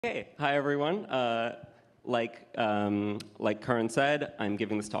Hey, hi everyone. Like Karan said, I'm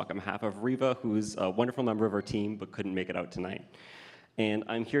giving this talk on behalf of Riva, who's a wonderful member of our team but couldn't make it out tonight. And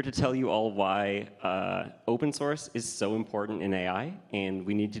I'm here to tell you all why open source is so important in AI, and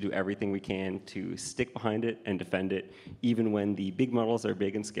we need to do everything we can to stick behind it and defend it, even when the big models are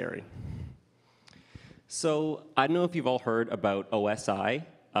big and scary. So I don't know if you've all heard about OSI,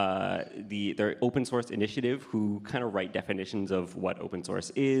 their open source initiative, who kind of write definitions of what open source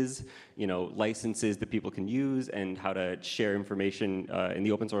is, licenses that people can use, and how to share information in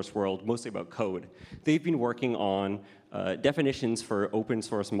the open source world, mostly about code. They've been working on definitions for open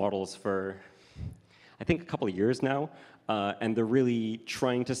source models for, I think, a couple of years now, and they're really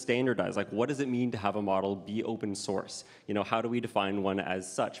trying to standardize, like, what does it mean to have a model be open source? How do we define one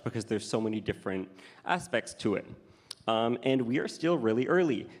as such? Because there's so many different aspects to it. And we are still really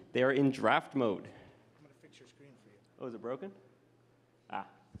early. They are in draft mode. I'm going to fix your screen for you. Oh, is it broken?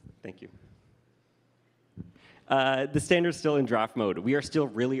 Thank you. The standard's still in draft mode. We are still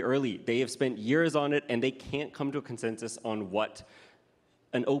really early. They have spent years on it, and they can't come to a consensus on what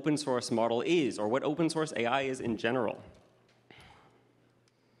an open source model is, or what open source AI is in general.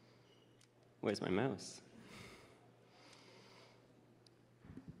 Where's my mouse?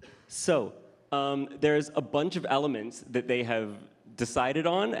 So, there's a bunch of elements that they have decided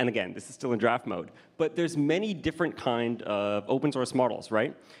on, and again, this is still in draft mode, but there's many different kind of open source models,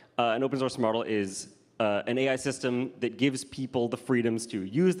 right? An open source model is an AI system that gives people the freedoms to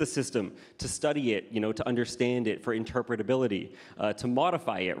use the system, to study it, to understand it for interpretability, to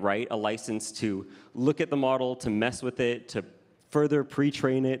modify it, right? A license to look at the model, to mess with it, to further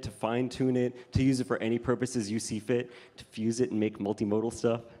pre-train it, to fine-tune it, to use it for any purposes you see fit, to fuse it and make multimodal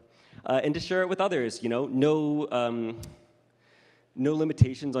stuff. And to share it with others, no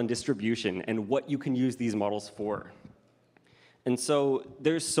limitations on distribution and what you can use these models for. And so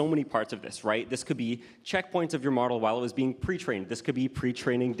there's so many parts of this, right? This could be checkpoints of your model while it was being pre-trained. This could be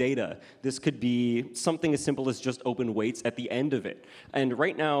pre-training data. This could be something as simple as just open weights at the end of it. And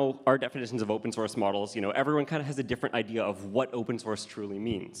right now, our definitions of open source models, everyone kind of has a different idea of what open source truly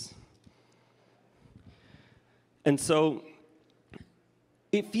means. And so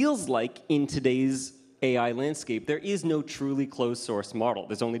it feels like in today's AI landscape, there is no truly closed source model.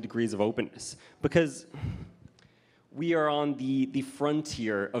 There's only degrees of openness, because we are on the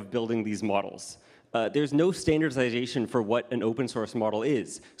frontier of building these models. There's no standardization for what an open source model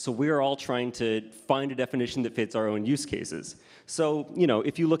is. So we are all trying to find a definition that fits our own use cases. So,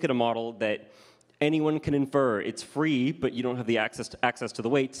 if you look at a model that anyone can infer, it's free, but you don't have the access to the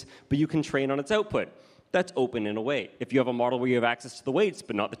weights, but you can train on its output. That's open in a way. If you have a model where you have access to the weights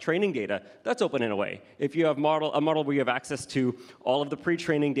but not the training data, that's open in a way. If you have a model where you have access to all of the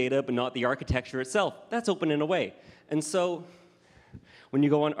pre-training data but not the architecture itself, that's open in a way. And so when you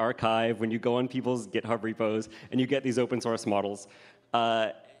go on Archive, when you go on people's GitHub repos, and you get these open source models,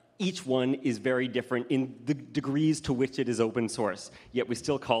 each one is very different in the degrees to which it is open source, yet we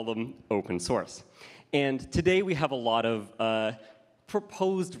still call them open source. And today we have a lot of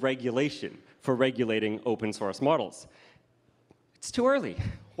proposed regulation for regulating open source models. It's too early.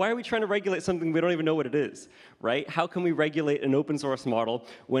 Why are we trying to regulate something we don't even know what it is, right? How can we regulate an open source model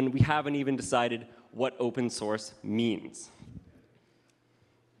when we haven't even decided what open source means?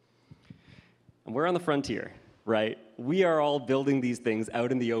 And we're on the frontier, right? We are all building these things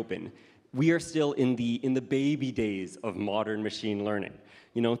out in the open. We are still in the baby days of modern machine learning.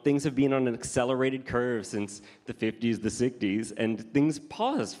 Things have been on an accelerated curve since the 50s, the 60s, and things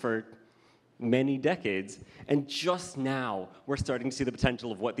paused for many decades, and just now we're starting to see the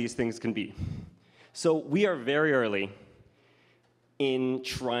potential of what these things can be. So we are very early in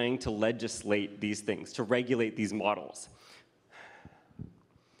trying to legislate these things, to regulate these models.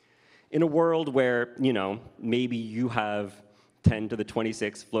 In a world where, maybe you have 10 to the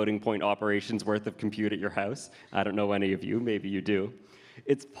 26 floating point operations worth of compute at your house. I don't know any of you, maybe you do.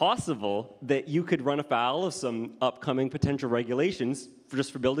 It's possible that you could run afoul of some upcoming potential regulations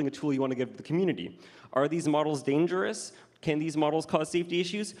just for building a tool you want to give to the community. Are these models dangerous? Can these models cause safety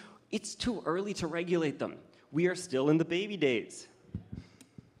issues? It's too early to regulate them. We are still in the baby days.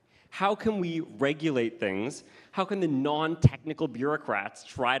 How can we regulate things? How can the non-technical bureaucrats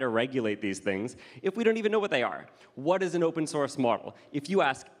try to regulate these things if we don't even know what they are? What is an open source model? If you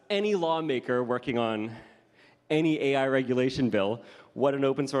ask any lawmaker working on any AI regulation bill what an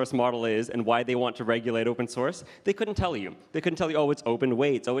open source model is and why they want to regulate open source, they couldn't tell you. They couldn't tell you, oh, it's open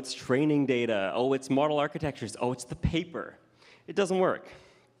weights, oh, it's training data, oh, it's model architectures, oh, it's the paper. It doesn't work.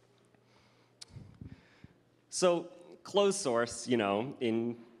 So closed source,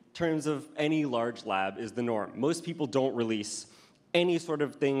 in terms of any large lab, is the norm. Most people don't release any sort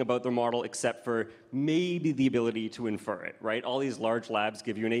of thing about their model except for maybe the ability to infer it, right? All these large labs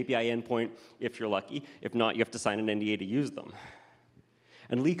give you an API endpoint if you're lucky. If not, you have to sign an NDA to use them.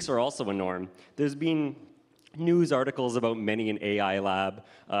 And leaks are also a norm. There's been news articles about many an AI lab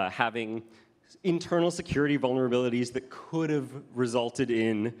having internal security vulnerabilities that could have resulted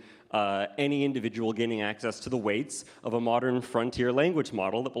in any individual gaining access to the weights of a modern frontier language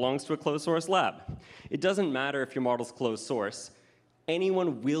model that belongs to a closed source lab. It doesn't matter if your model's closed source.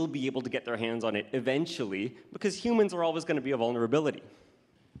 Anyone will be able to get their hands on it eventually because humans are always going to be a vulnerability.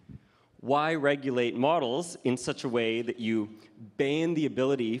 Why regulate models in such a way that you ban the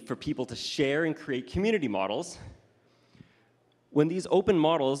ability for people to share and create community models when these open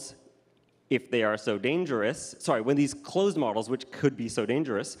models, if they are so dangerous, when these closed models, which could be so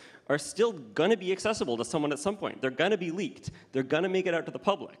dangerous, are still going to be accessible to someone at some point. They're going to be leaked. They're going to make it out to the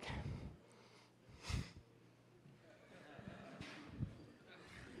public.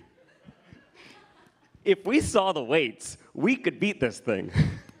 If we saw the weights, we could beat this thing.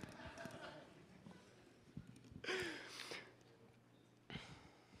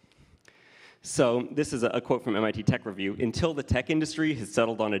 So this is a quote from MIT Tech Review. Until the tech industry has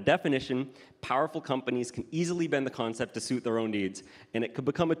settled on a definition, powerful companies can easily bend the concept to suit their own needs, and it could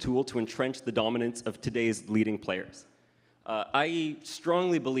become a tool to entrench the dominance of today's leading players. I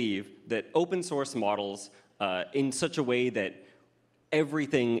strongly believe that open source models in such a way that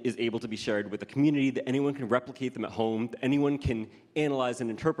everything is able to be shared with the community, that anyone can replicate them at home, that anyone can analyze and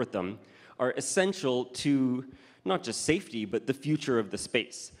interpret them, are essential to not just safety, but the future of the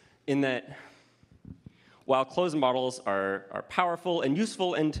space. In that, while closed models are powerful and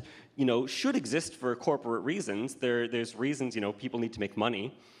useful and should exist for corporate reasons, there's reasons people need to make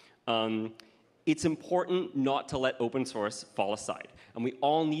money, it's important not to let open source fall aside. And we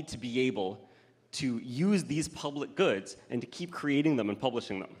all need to be able to use these public goods and to keep creating them and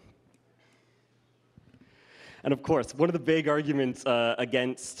publishing them. And of course, one of the big arguments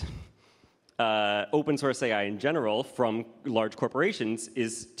against open source AI in general from large corporations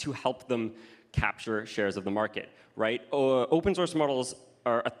is to help them capture shares of the market, right? Open source models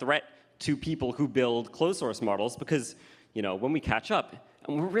are a threat to people who build closed source models because, when we catch up,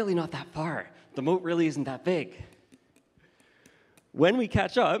 and we're really not that far, the moat really isn't that big. When we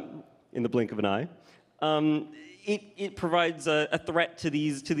catch up, in the blink of an eye, it provides a threat to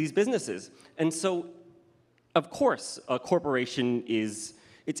these businesses. And so, of course, a corporation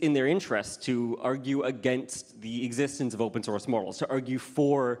it's in their interest to argue against the existence of open source models, to argue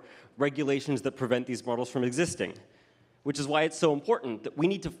for regulations that prevent these models from existing, which is why it's so important that we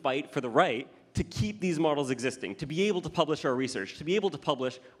need to fight for the right to keep these models existing, to be able to publish our research, to be able to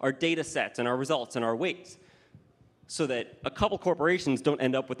publish our data sets and our results and our weights, so that a couple corporations don't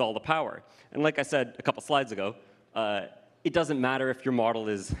end up with all the power. And like I said a couple slides ago, it doesn't matter if your model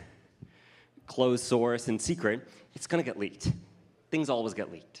is closed source and secret, it's going to get leaked. Things always get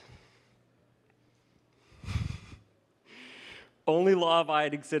leaked. Only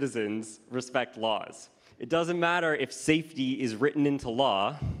law-abiding citizens respect laws. It doesn't matter if safety is written into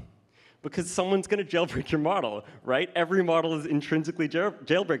law, because someone's going to jailbreak your model, right? Every model is intrinsically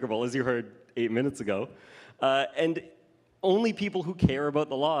jailbreakable, as you heard 8 minutes ago. And only people who care about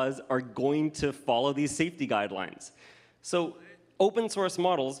the laws are going to follow these safety guidelines. So open source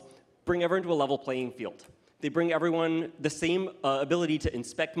models bring everyone to a level playing field. They bring everyone the same ability to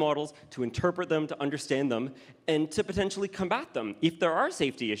inspect models, to interpret them, to understand them, and to potentially combat them. If there are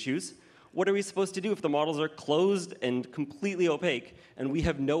safety issues, what are we supposed to do if the models are closed and completely opaque, and we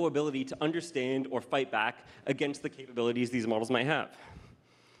have no ability to understand or fight back against the capabilities these models might have?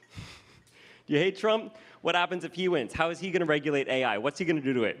 Do you hate Trump? What happens if he wins? How is he going to regulate AI? What's he going to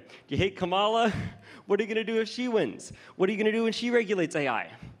do to it? Do you hate Kamala? What are you going to do if she wins? What are you going to do when she regulates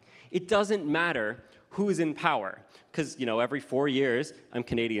AI? It doesn't matter who is in power, because every 4 years, I'm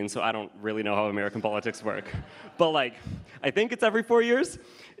Canadian, so I don't really know how American politics work. But I think it's every 4 years.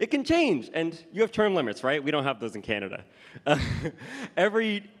 It can change, and you have term limits, right? We don't have those in Canada.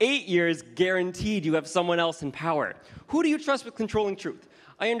 Every 8 years, guaranteed, you have someone else in power. Who do you trust with controlling truth?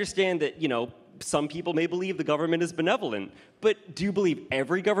 I understand that, some people may believe the government is benevolent, but do you believe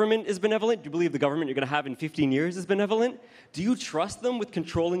every government is benevolent? Do you believe the government you're going to have in 15 years is benevolent? Do you trust them with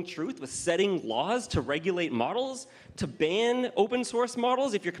controlling truth, with setting laws to regulate models, to ban open source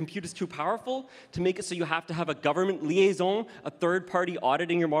models if your compute is too powerful, to make it so you have to have a government liaison, a third party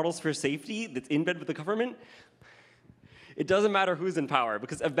auditing your models for safety that's in bed with the government? It doesn't matter who's in power,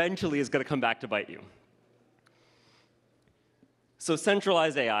 because eventually it's going to come back to bite you. So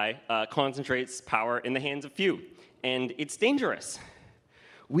centralized AI concentrates power in the hands of few, and it's dangerous.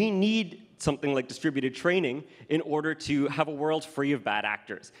 We need something like distributed training in order to have a world free of bad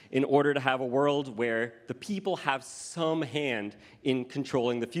actors, in order to have a world where the people have some hand in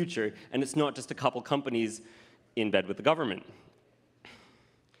controlling the future, and it's not just a couple companies in bed with the government.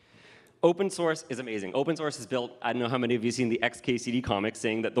 Open source is amazing. Open source is built, I don't know how many of you have seen the XKCD comic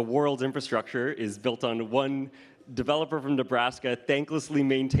saying that the world's infrastructure is built on one developer from Nebraska thanklessly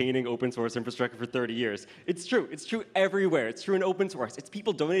maintaining open source infrastructure for 30 years. It's true. It's true everywhere. It's true in open source. It's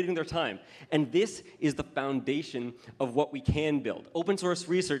people donating their time. And this is the foundation of what we can build. Open source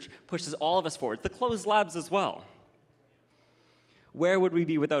research pushes all of us forward, the closed labs as well. Where would we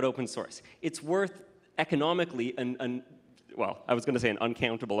be without open source? It's worth economically well, I was going to say an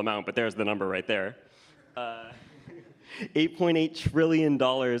uncountable amount, but there's the number right there. $8.8 trillion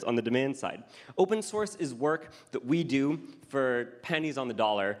on the demand side. Open source is work that we do for pennies on the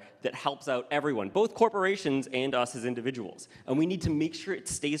dollar that helps out everyone, both corporations and us as individuals. And we need to make sure it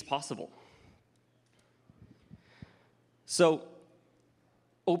stays possible. So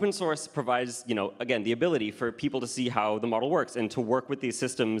open source provides, again, the ability for people to see how the model works and to work with these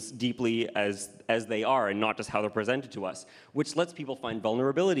systems deeply as they are and not just how they're presented to us, which lets people find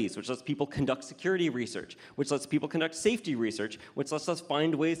vulnerabilities, which lets people conduct security research, which lets people conduct safety research, which lets us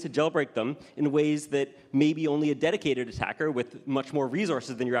find ways to jailbreak them in ways that maybe only a dedicated attacker with much more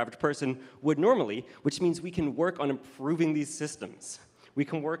resources than your average person would normally, which means we can work on improving these systems. We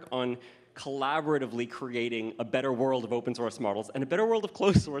can work on collaboratively creating a better world of open source models and a better world of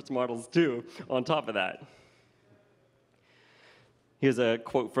closed source models too, on top of that. Here's a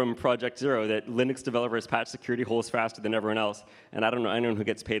quote from Project Zero that Linux developers patch security holes faster than everyone else, and I don't know anyone who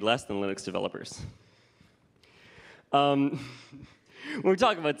gets paid less than Linux developers. When we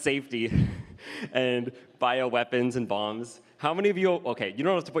talk about safety and bioweapons and bombs, how many of you, okay, you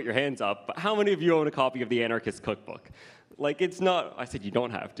don't have to put your hands up, but how many of you own a copy of the Anarchist Cookbook? Like, it's not, I said you don't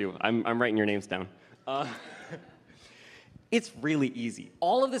have to. I'm writing your names down. It's really easy.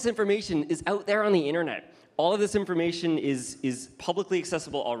 All of this information is out there on the internet. All of this information is publicly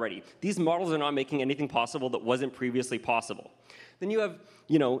accessible already. These models are not making anything possible that wasn't previously possible. Then you have,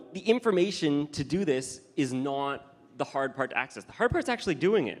 the information to do this is not the hard part to access. The hard part's actually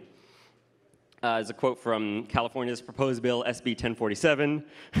doing it. There's a quote from California's proposed bill, SB 1047.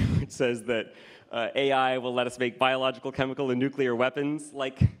 It says that AI will let us make biological, chemical, and nuclear weapons.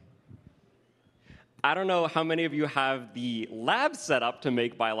 Like, I don't know how many of you have the lab set up to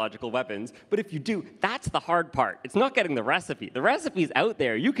make biological weapons, but if you do, that's the hard part. It's not getting the recipe. The recipe's out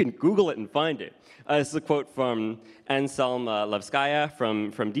there. You can Google it and find it. This is a quote from Anselm Levskaya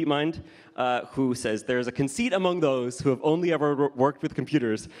from DeepMind, who says, "There's a conceit among those who have only ever worked with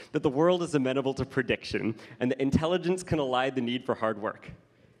computers that the world is amenable to prediction, and that intelligence can elide the need for hard work."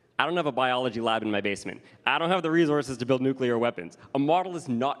 I don't have a biology lab in my basement. I don't have the resources to build nuclear weapons. A model is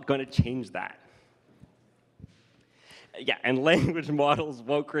not going to change that. Yeah, and language models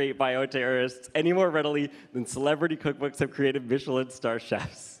won't create bioterrorists any more readily than celebrity cookbooks have created Michelin star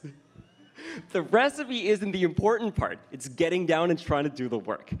chefs. The recipe isn't the important part. It's getting down and trying to do the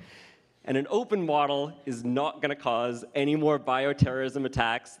work. And an open model is not going to cause any more bioterrorism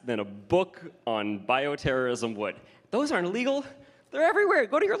attacks than a book on bioterrorism would. Those aren't illegal. They're everywhere.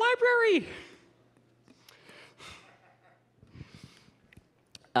 Go to your library.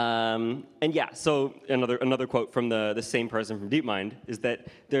 And yeah, so another quote from the same person from DeepMind is that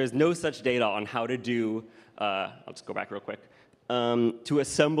there's no such data on how to do, I'll just go back real quick, to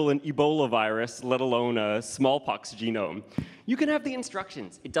assemble an Ebola virus, let alone a smallpox genome. You can have the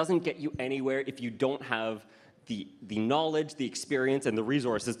instructions. It doesn't get you anywhere if you don't have the knowledge, the experience, and the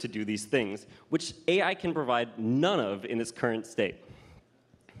resources to do these things, which AI can provide none of in its current state.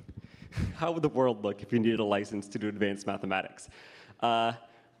 How would the world look if you needed a license to do advanced mathematics?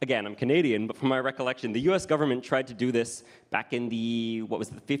 Again, I'm Canadian, but from my recollection, the US government tried to do this back in the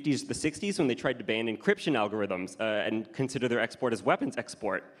 50s, the 60s, when they tried to ban encryption algorithms and consider their export as weapons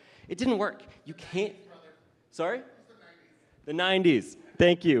export. It didn't work. You can't. Sorry? The 90s.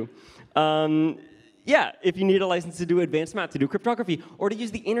 Thank you. Yeah, if you need a license to do advanced math, to do cryptography, or to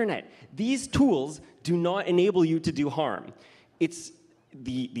use the internet, these tools do not enable you to do harm. It's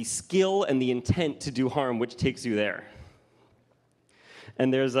the skill and the intent to do harm which takes you there.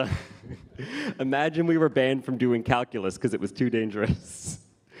 And there's a, imagine we were banned from doing calculus because it was too dangerous.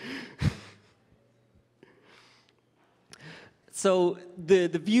 So the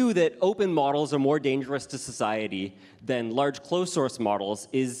view that open models are more dangerous to society than large closed source models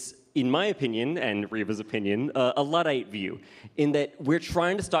is in my opinion, and Riva's opinion, a Luddite view, in that we're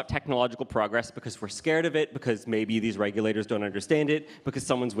trying to stop technological progress because we're scared of it, because maybe these regulators don't understand it, because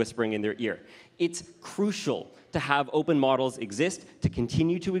someone's whispering in their ear. It's crucial to have open models exist, to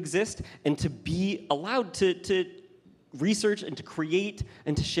continue to exist, and to be allowed to research and to create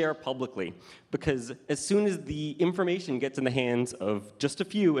and to share publicly. Because as soon as the information gets in the hands of just a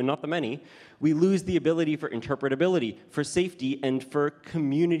few and not the many, we lose the ability for interpretability, for safety, and for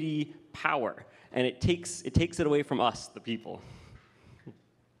community power. And it takes it away from us, the people.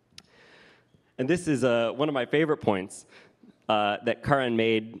 And this is one of my favorite points that Karan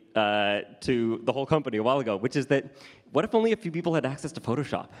made to the whole company a while ago, which is that what if only a few people had access to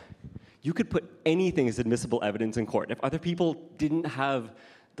Photoshop? You could put anything as admissible evidence in court. If other people didn't have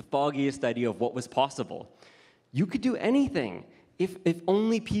the foggiest idea of what was possible, you could do anything. If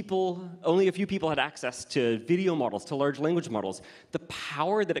only a few people had access to video models, to large language models, the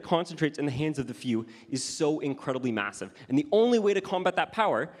power that it concentrates in the hands of the few is so incredibly massive. And the only way to combat that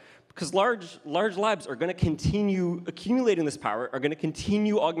power, because large labs are going to continue accumulating this power, are going to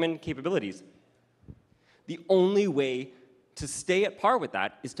continue augmenting capabilities. The only way to stay at par with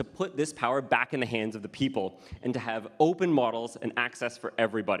that is to put this power back in the hands of the people and to have open models and access for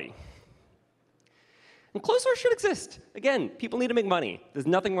everybody. And closed source should exist. Again, people need to make money. There's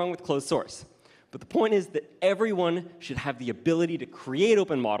nothing wrong with closed source. But the point is that everyone should have the ability to create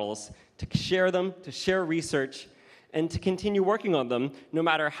open models, to share them, to share research, and to continue working on them, no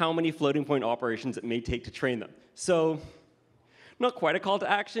matter how many floating point operations it may take to train them. So, not quite a call to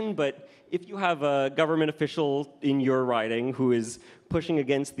action, but if you have a government official in your riding who is pushing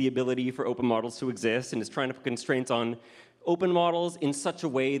against the ability for open models to exist and is trying to put constraints on open models in such a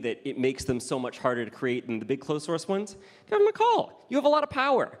way that it makes them so much harder to create than the big closed source ones, give them a call. You have a lot of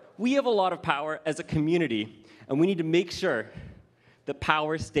power. We have a lot of power as a community, and we need to make sure that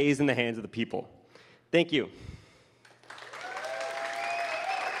power stays in the hands of the people. Thank you.